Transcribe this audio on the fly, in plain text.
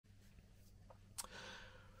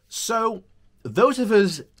So, those of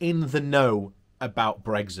us in the know about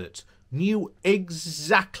Brexit knew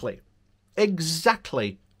exactly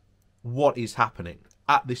what is happening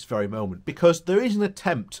at this very moment, because there is an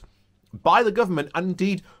attempt by the government, and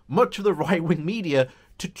indeed much of the right-wing media,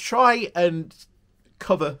 to try and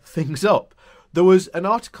cover things up. There was an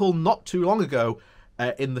article not too long ago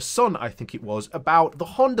in The Sun, I think it was, about the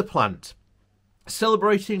Honda plant,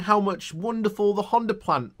 celebrating how much wonderful the Honda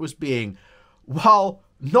plant was being, while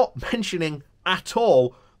not mentioning at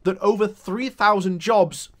all that over 3,000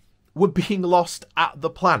 jobs were being lost at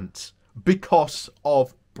the plant because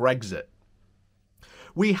of Brexit.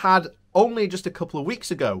 We had only just a couple of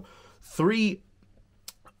weeks ago three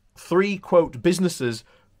quote businesses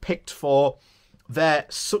picked for their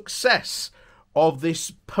success of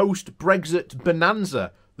this post-Brexit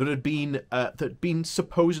bonanza that had been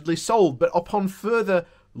supposedly sold. But upon further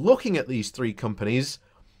looking at these three companies,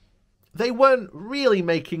 they weren't really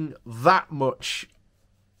making that much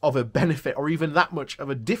of a benefit or even that much of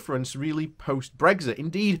a difference really post-Brexit.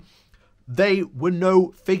 Indeed, they were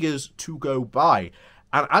no figures to go by.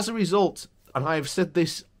 And as a result, and I have said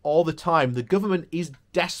this all the time, the government is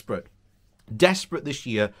desperate this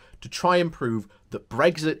year to try and prove that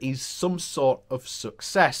Brexit is some sort of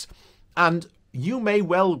success. And you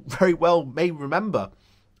very well may remember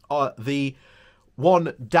the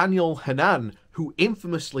one Daniel Hannan, who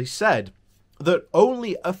infamously said that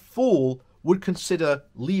only a fool would consider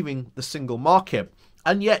leaving the single market.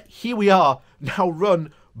 And yet here we are now,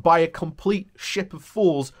 run by a complete ship of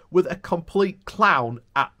fools with a complete clown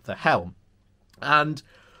at the helm. And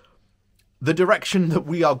the direction that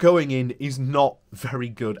we are going in is not very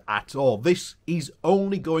good at all. This is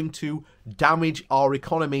only going to damage our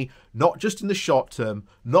economy, not just in the short term,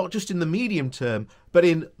 not just in the medium term, but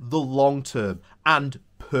in the long term and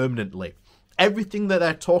permanently. Everything that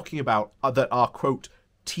they're talking about that are, quote,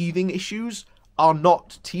 teething issues are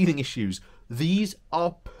not teething issues. These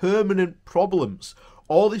are permanent problems.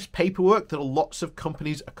 All this paperwork that lots of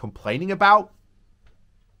companies are complaining about,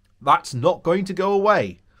 that's not going to go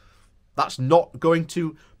away. That's not going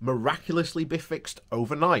to miraculously be fixed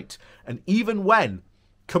overnight. And even when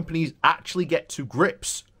companies actually get to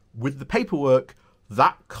grips with the paperwork,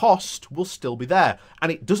 that cost will still be there.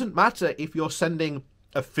 And it doesn't matter if you're sending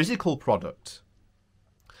a physical product.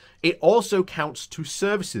 It also counts to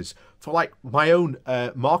services. For like my own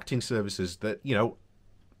marketing services that,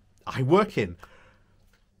 I work in.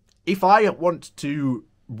 If I want to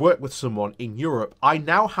work with someone in Europe, I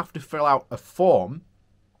now have to fill out a form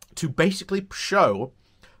to basically show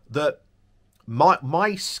that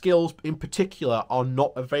my skills in particular are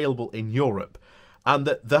not available in Europe, and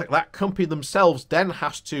that company themselves then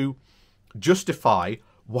has to justify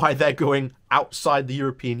why they're going outside the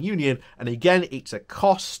European Union. And again, it's a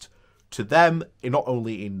cost to them, not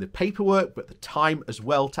only in the paperwork, but the time as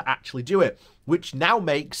well to actually do it, which now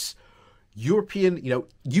makes European,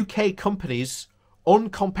 UK companies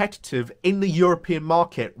uncompetitive in the European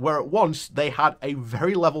market, where at once they had a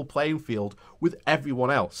very level playing field with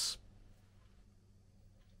everyone else.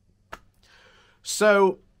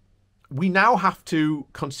 So we now have to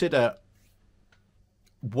consider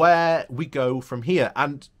where we go from here.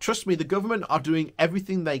 And trust me, the government are doing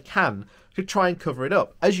everything they can to try and cover it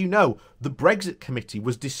up. As you know, the Brexit committee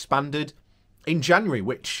was disbanded in January,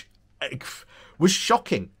 which was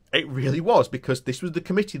shocking. It really was, because this was the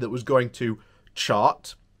committee that was going to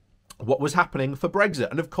chart what was happening for Brexit.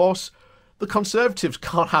 And of course, the Conservatives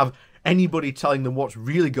can't have anybody telling them what's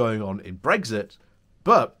really going on in Brexit.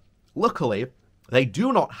 But luckily, they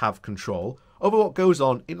do not have control over what goes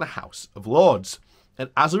on in the House of Lords. And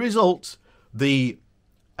as a result, the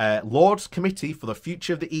Lords Committee for the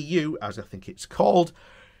Future of the EU, as I think it's called,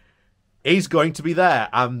 is going to be there.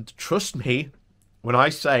 And trust me when I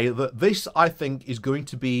say that this, I think, is going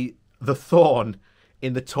to be the thorn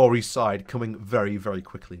in the Tory side coming very, very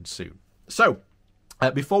quickly and soon. So,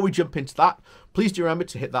 before we jump into that, please do remember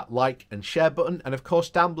to hit that like and share button. And of course,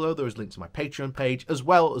 down below, there is a link to my Patreon page, as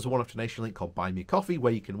well as a one-off donation link called Buy Me a Coffee,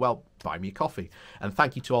 where you can, buy me a coffee. And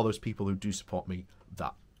thank you to all those people who do support me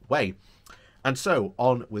that way. And so,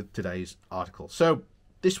 on with today's article. So,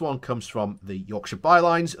 this one comes from the Yorkshire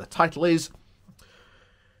Bylines. The title is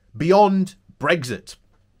Beyond Brexit,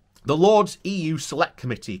 the Lords EU Select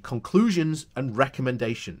Committee Conclusions and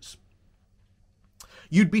Recommendations.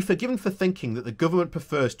 You'd be forgiven for thinking that the government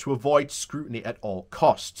prefers to avoid scrutiny at all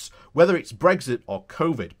costs, whether it's Brexit or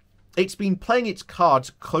COVID. It's been playing its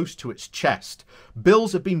cards close to its chest.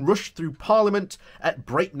 Bills have been rushed through Parliament at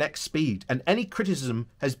breakneck speed, and any criticism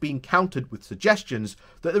has been countered with suggestions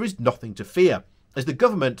that there is nothing to fear, as the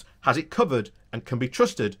government has it covered and can be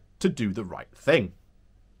trusted to do the right thing.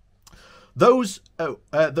 Those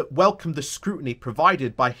that welcomed the scrutiny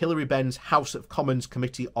provided by Hilary Benn's House of Commons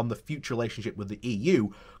Committee on the Future Relationship with the EU,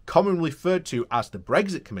 commonly referred to as the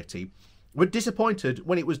Brexit Committee, were disappointed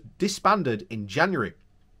when it was disbanded in January.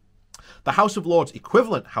 The House of Lords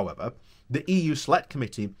equivalent, however, the EU Select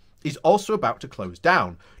Committee, is also about to close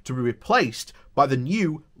down, to be replaced by the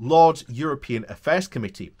new Lords European Affairs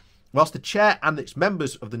Committee. Whilst the chair and its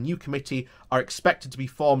members of the new committee are expected to be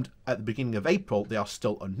formed at the beginning of April, they are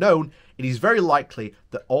still unknown. It is very likely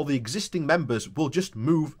that all the existing members will just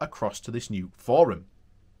move across to this new forum.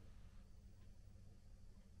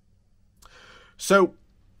 So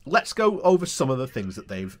let's go over some of the things that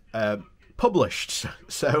they've published.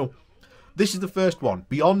 So this is the first one,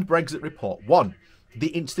 Beyond Brexit Report 1,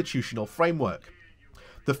 the Institutional Framework.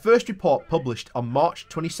 The first report, published on March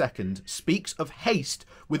 22nd, speaks of haste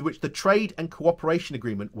with which the Trade and Cooperation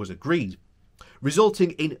Agreement was agreed,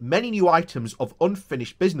 resulting in many new items of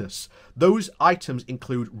unfinished business. Those items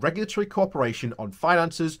include regulatory cooperation on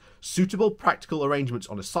finances, suitable practical arrangements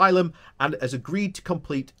on asylum, and has agreed to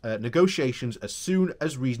complete negotiations as soon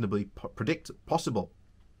as reasonably possible.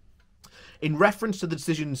 In reference to the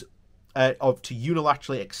decisions to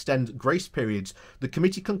unilaterally extend grace periods, the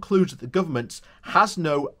committee concludes that the government has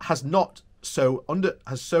so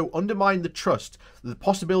undermined the trust that the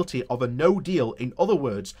possibility of a no deal, in other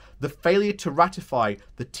words, the failure to ratify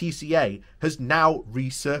the TCA, has now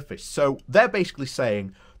resurfaced. So they're basically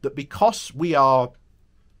saying that because we are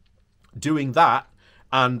doing that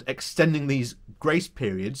and extending these grace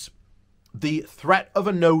periods, the threat of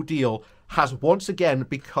a no deal has once again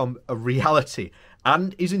become a reality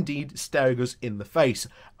and is indeed staring us in the face.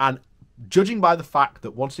 And judging by the fact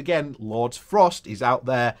that once again Lord Frost is out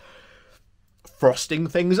there frosting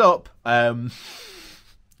things up,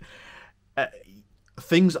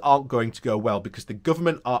 things aren't going to go well, because the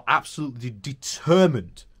government are absolutely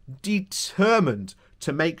determined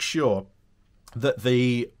to make sure that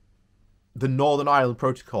the Northern Ireland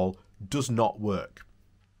Protocol does not work.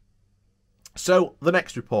 So the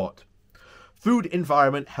next report, Food,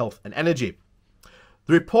 Environment, Health and Energy.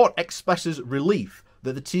 The report expresses relief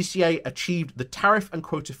that the TCA achieved the tariff and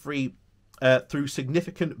quota-free through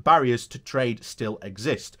significant barriers to trade still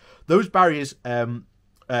exist. Those barriers have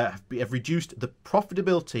reduced the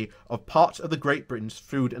profitability of parts of the Great Britain's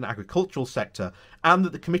food and agricultural sector, and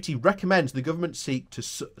that the committee recommends the government seek to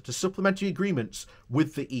supplementary agreements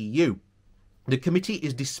with the EU. The committee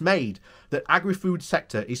is dismayed that agri-food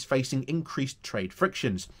sector is facing increased trade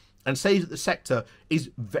frictions, and says that the sector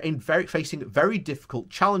is facing very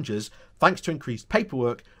difficult challenges thanks to increased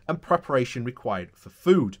paperwork and preparation required for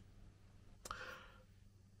food.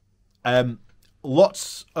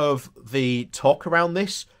 Lots of the talk around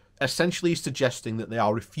this essentially is suggesting that they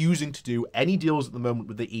are refusing to do any deals at the moment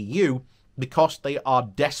with the EU because they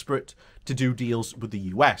are desperate to do deals with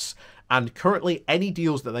the US. And currently any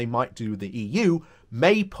deals that they might do with the EU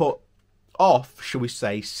may put off, shall we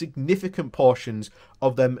say, significant portions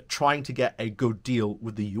of them trying to get a good deal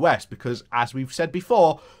with the US, because as we've said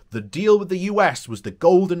before, the deal with the US was the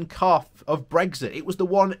golden calf of Brexit. It was the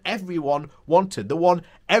one everyone wanted, the one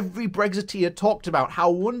every Brexiteer talked about how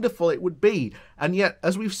wonderful it would be. And yet,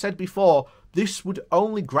 as we've said before, this would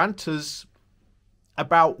only grant us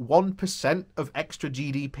about 1% of extra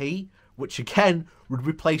GDP, which again would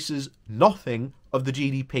replace us nothing of the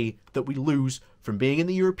GDP that we lose from being in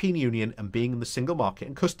the European Union and being in the single market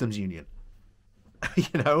and customs union.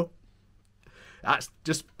 You know, that's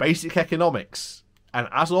just basic economics. And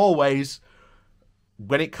as always,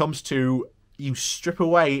 when it comes to you strip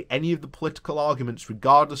away any of the political arguments,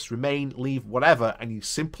 regardless, remain, leave, whatever, and you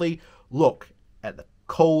simply look at the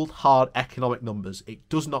cold, hard economic numbers, it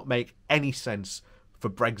does not make any sense for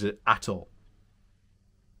Brexit at all.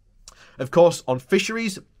 Of course, on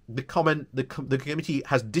fisheries, the committee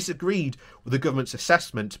has disagreed with the government's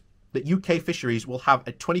assessment that UK fisheries will have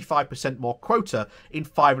a 25% more quota in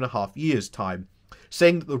 5.5 years' time,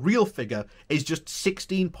 saying that the real figure is just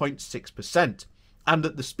 16.6%, and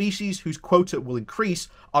that the species whose quota will increase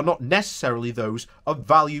are not necessarily those of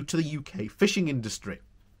value to the UK fishing industry.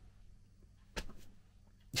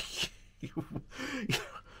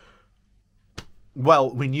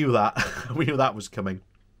 Well, we knew that. We knew that was coming.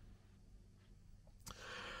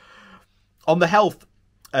 On the health,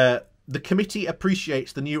 the committee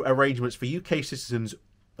appreciates the new arrangements for UK citizens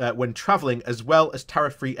when travelling, as well as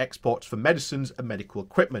tariff-free exports for medicines and medical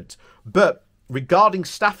equipment. But regarding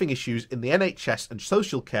staffing issues in the NHS and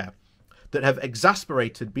social care that have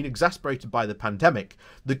been exasperated by the pandemic,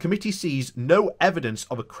 the committee sees no evidence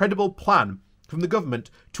of a credible plan from the government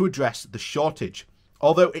to address the shortage.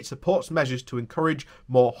 Although it supports measures to encourage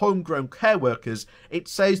more homegrown care workers, it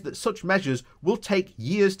says that such measures will take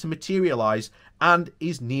years to materialise and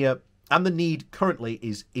the need currently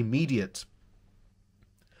is immediate.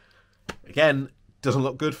 Again, doesn't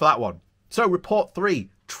look good for that one. So, report 3,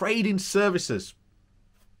 trade in services.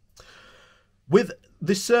 With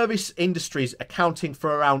the service industries accounting for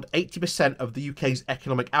around 80% of the UK's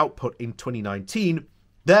economic output in 2019,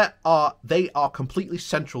 they are completely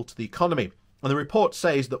central to the economy. And the report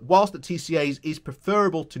says that whilst the TCAs is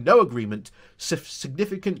preferable to no agreement,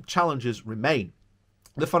 significant challenges remain.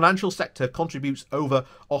 The financial sector contributes over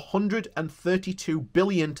 132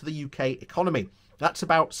 billion to the UK economy. That's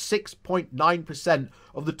about 6.9%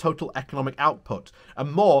 of the total economic output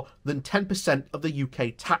and more than 10% of the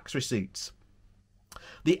UK tax receipts.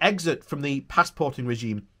 The exit from the passporting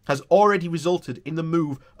regime has already resulted in the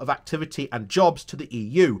move of activity and jobs to the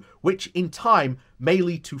EU, which in time may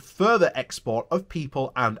lead to further export of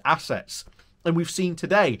people and assets. And we've seen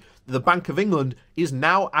today that the Bank of England is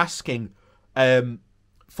now asking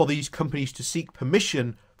for these companies to seek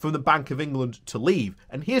permission from the Bank of England to leave.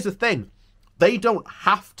 And here's the thing, they don't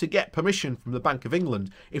have to get permission from the Bank of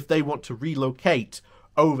England if they want to relocate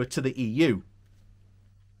over to the EU.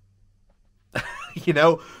 You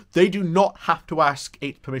know, they do not have to ask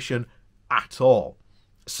its permission at all.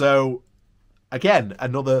 So, again,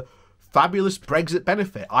 another fabulous Brexit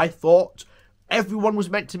benefit. I thought everyone was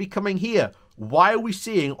meant to be coming here. Why are we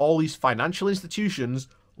seeing all these financial institutions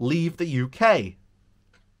leave the UK?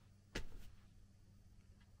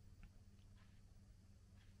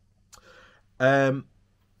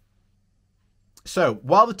 So,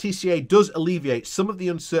 while the TCA does alleviate some of the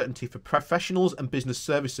uncertainty for professionals and business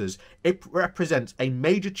services, it represents a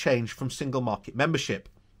major change from single market membership.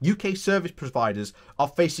 UK service providers are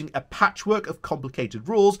facing a patchwork of complicated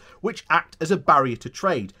rules which act as a barrier to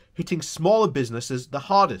trade, hitting smaller businesses the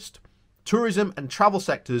hardest. Tourism and travel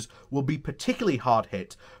sectors will be particularly hard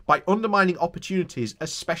hit by undermining opportunities,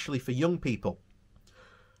 especially for young people.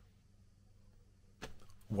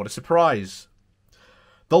 What a surprise.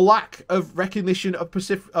 The lack of recognition of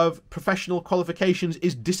professional qualifications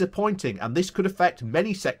is disappointing, and this could affect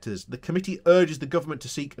many sectors. The committee urges the government to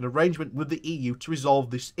seek an arrangement with the EU to resolve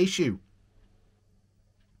this issue.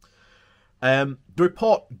 The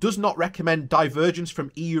report does not recommend divergence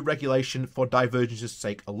from EU regulation for divergence's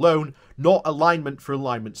sake alone, nor alignment for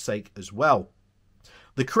alignment's sake as well.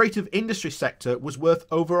 The creative industry sector was worth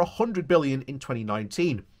over 100 billion in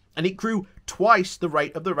 2019. And it grew twice the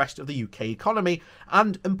rate of the rest of the UK economy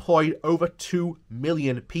and employed over 2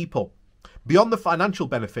 million people. Beyond the financial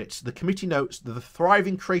benefits, the committee notes that the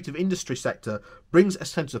thriving creative industry sector brings a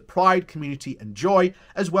sense of pride, community and joy,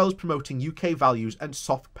 as well as promoting UK values and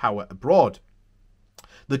soft power abroad.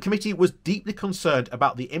 The committee was deeply concerned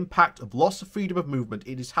about the impact of loss of freedom of movement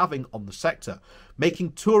it is having on the sector,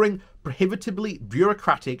 making touring prohibitively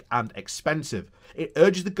bureaucratic and expensive. It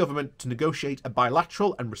urges the government to negotiate a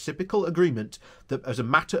bilateral and reciprocal agreement that as a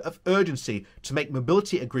matter of urgency to make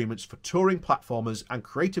mobility agreements for touring platformers and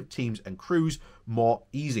creative teams and crews more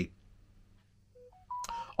easy.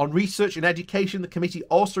 On research and education, the committee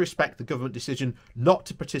also respects the government decision not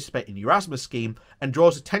to participate in the Erasmus scheme and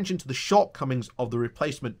draws attention to the shortcomings of the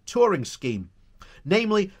replacement touring scheme,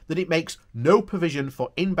 namely that it makes no provision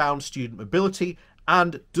for inbound student mobility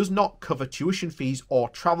and does not cover tuition fees or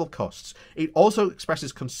travel costs. It also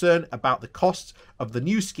expresses concern about the costs of the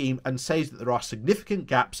new scheme and says that there are significant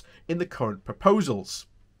gaps in the current proposals.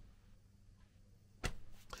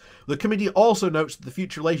 The committee also notes that the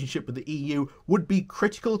future relationship with the EU would be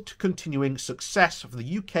critical to continuing success for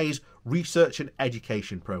the UK's research and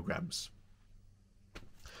education programmes.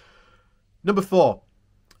 Number 4,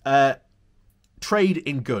 trade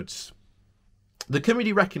in goods. The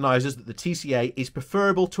committee recognises that the TCA is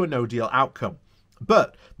preferable to a no-deal outcome,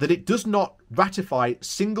 but that it does not ratify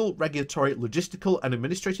single regulatory, logistical and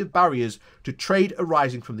administrative barriers to trade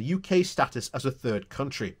arising from the UK's status as a third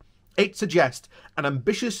country. It suggests an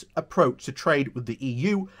ambitious approach to trade with the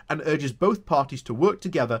EU and urges both parties to work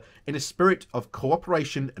together in a spirit of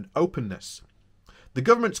cooperation and openness. The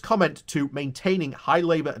government's comment to maintaining high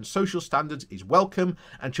labour and social standards is welcome,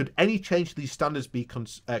 and should any change to these standards be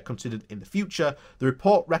considered in the future, the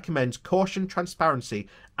report recommends caution, transparency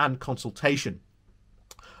and consultation.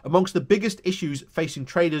 Amongst the biggest issues facing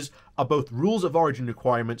traders are both rules of origin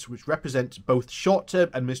requirements, which represent both short-term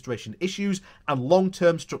administration issues and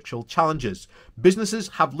long-term structural challenges. Businesses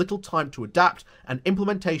have little time to adapt, and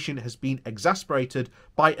implementation has been exacerbated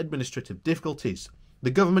by administrative difficulties. The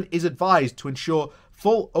government is advised to ensure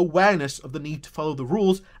full awareness of the need to follow the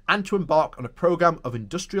rules and to embark on a programme of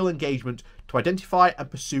industrial engagement to identify and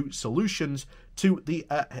pursue solutions to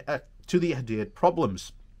the adhered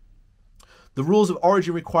problems. The rules of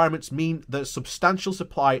origin requirements mean that a substantial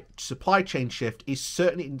supply chain shift is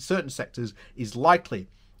certainly in certain sectors is likely,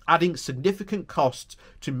 adding significant costs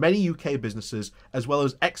to many UK businesses as well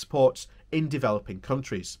as exports in developing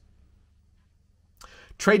countries.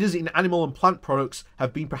 Traders in animal and plant products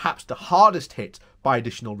have been perhaps the hardest hit by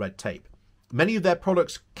additional red tape. Many of their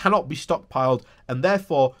products cannot be stockpiled and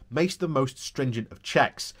therefore face the most stringent of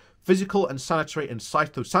checks. Physical and sanitary and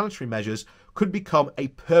phytosanitary measures could become a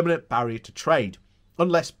permanent barrier to trade,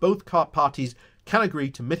 unless both parties can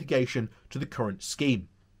agree to mitigation to the current scheme.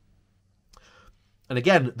 And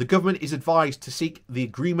again, the government is advised to seek the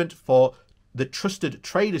agreement for the Trusted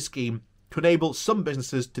Trader Scheme to enable some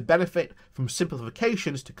businesses to benefit from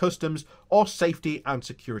simplifications to customs or safety and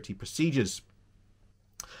security procedures.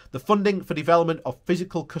 The funding for development of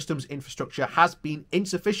physical customs infrastructure has been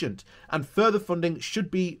insufficient, and further funding should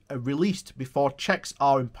be released before checks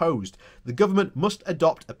are imposed. The government must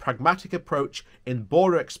adopt a pragmatic approach in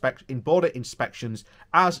border inspections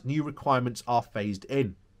as new requirements are phased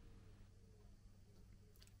in.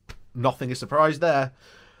 Nothing is surprised there.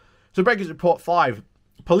 So Brexit Report 5,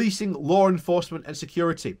 Policing, Law Enforcement and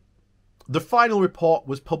Security. The final report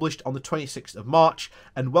was published on the 26th of March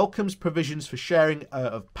and welcomes provisions for sharing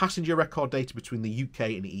of passenger record data between the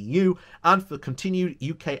UK and the EU and for continued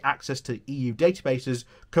UK access to EU databases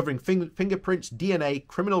covering fingerprints, DNA,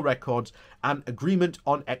 criminal records and agreement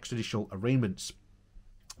on extraditional arrangements.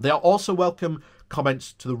 They are also welcome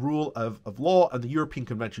comments to the rule of law and the European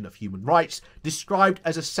Convention of Human Rights, described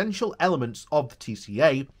as essential elements of the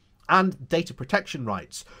TCA, and data protection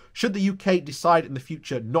rights. Should the UK decide in the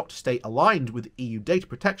future not to stay aligned with EU data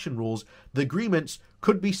protection rules, the agreements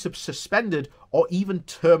could be suspended or even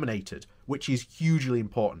terminated, which is hugely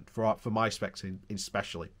important for my specs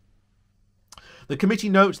especially. The committee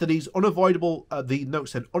notes that it is unavoidable.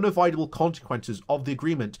 Unavoidable consequences of the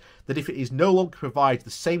agreement that if it is no longer provides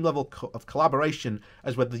the same level of collaboration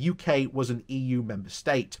as when the UK was an EU member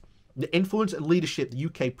state. The influence and leadership the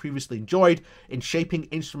UK previously enjoyed in shaping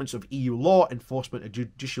instruments of EU law enforcement and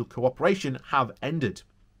judicial cooperation have ended.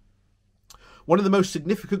 One of the most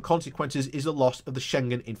significant consequences is the loss of the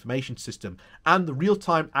Schengen Information System and the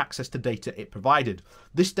real-time access to data it provided.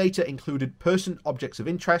 This data included person objects of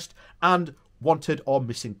interest and wanted or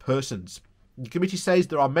missing persons. The committee says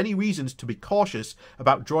there are many reasons to be cautious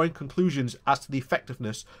about drawing conclusions as to the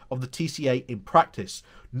effectiveness of the TCA in practice,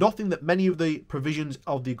 noting that many of the provisions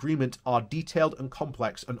of the agreement are detailed and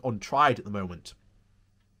complex and untried at the moment.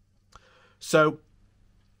 So,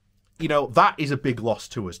 that is a big loss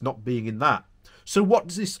to us, not being in that. So what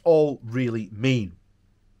does this all really mean?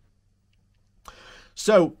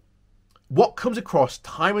 So, what comes across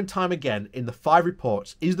time and time again in the 5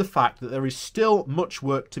 reports is the fact that there is still much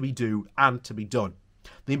work to be done.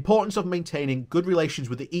 The importance of maintaining good relations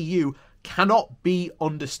with the EU cannot be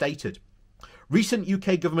understated. Recent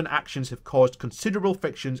UK government actions have caused considerable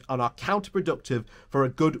frictions and are counterproductive for a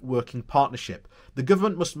good working partnership. The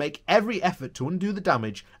government must make every effort to undo the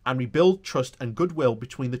damage and rebuild trust and goodwill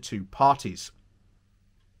between the two parties.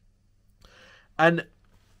 And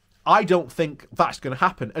I don't think that's going to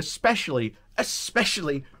happen, especially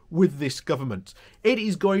with this government. It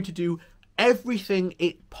is going to do everything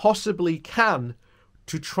it possibly can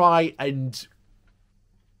to try and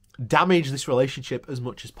damage this relationship as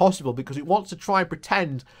much as possible because it wants to try and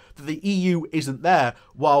pretend that the EU isn't there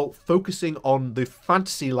while focusing on the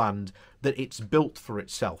fantasy land that it's built for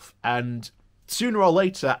itself. And sooner or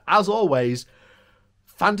later, as always,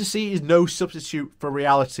 fantasy is no substitute for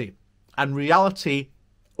reality. And reality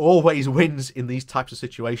always wins in these types of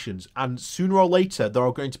situations, and sooner or later there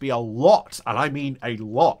are going to be a lot, and I mean a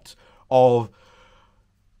lot, of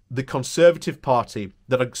the Conservative Party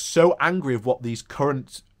that are so angry of what these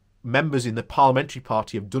current members in the Parliamentary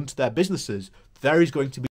Party have done to their businesses. There is going to be